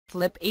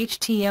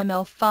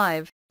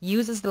FlipHtml5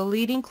 uses the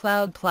leading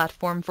cloud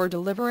platform for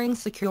delivering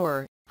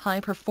secure,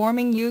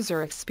 high-performing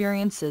user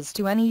experiences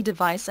to any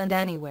device and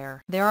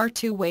anywhere. There are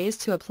two ways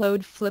to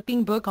upload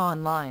FlipBook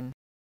online.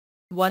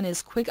 One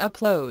is quick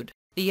upload,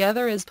 the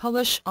other is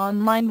publish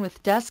online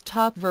with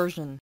desktop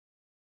version.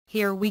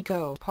 Here we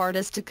go. Part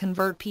is to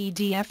convert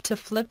PDF to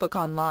FlipBook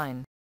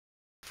online.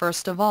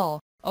 First of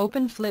all,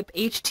 open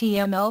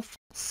FlipHtml5,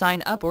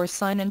 sign up or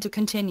sign in to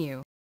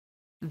continue.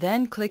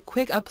 Then click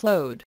Quick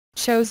Upload,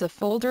 choose a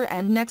folder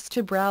and next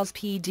to Browse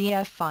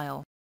PDF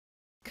file.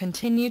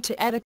 Continue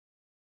to edit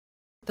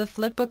the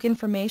FlipBook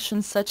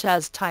information such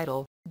as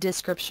title,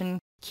 description,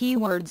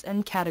 keywords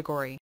and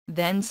category.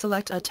 Then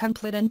select a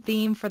template and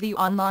theme for the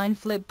online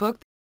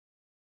FlipBook.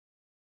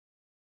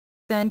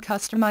 Then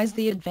customize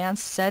the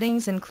advanced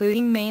settings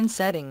including main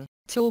setting,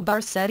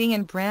 toolbar setting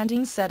and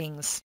branding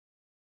settings.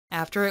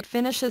 After it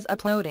finishes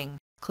uploading,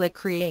 click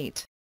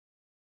Create.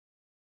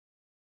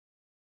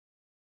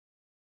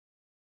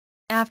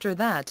 After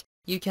that,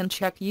 you can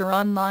check your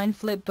online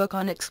FlipBook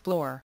on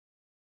Explore.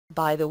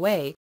 By the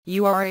way,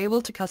 you are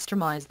able to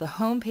customize the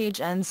homepage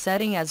and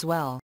setting as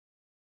well.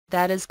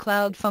 That is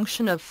cloud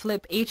function of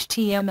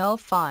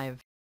FlipHtml5.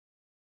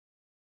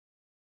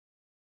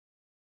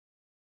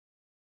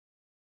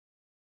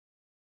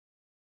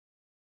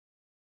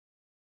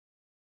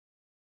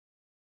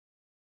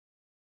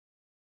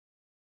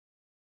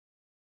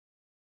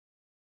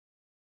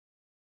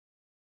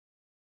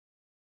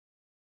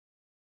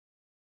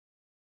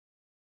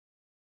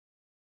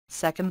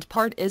 Second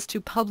part is to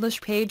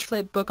publish page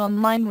FlipBook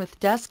online with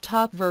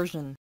desktop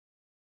version.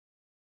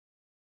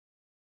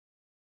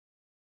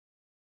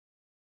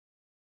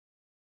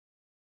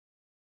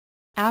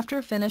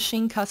 After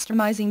finishing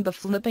customizing the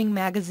flipping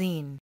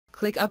magazine,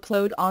 click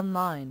Upload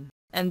Online,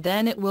 and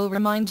then it will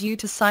remind you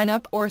to sign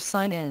up or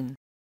sign in.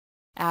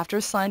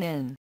 After sign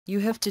in, you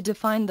have to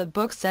define the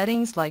book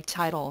settings like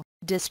title,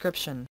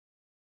 description.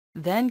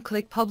 Then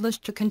click Publish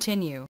to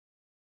continue.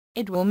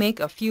 It will make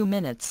a few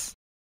minutes.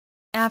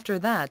 After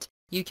that,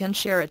 you can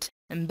share it,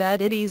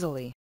 embed it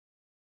easily.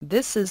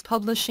 This is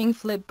publishing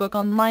FlipBook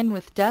online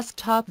with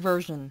desktop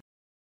version.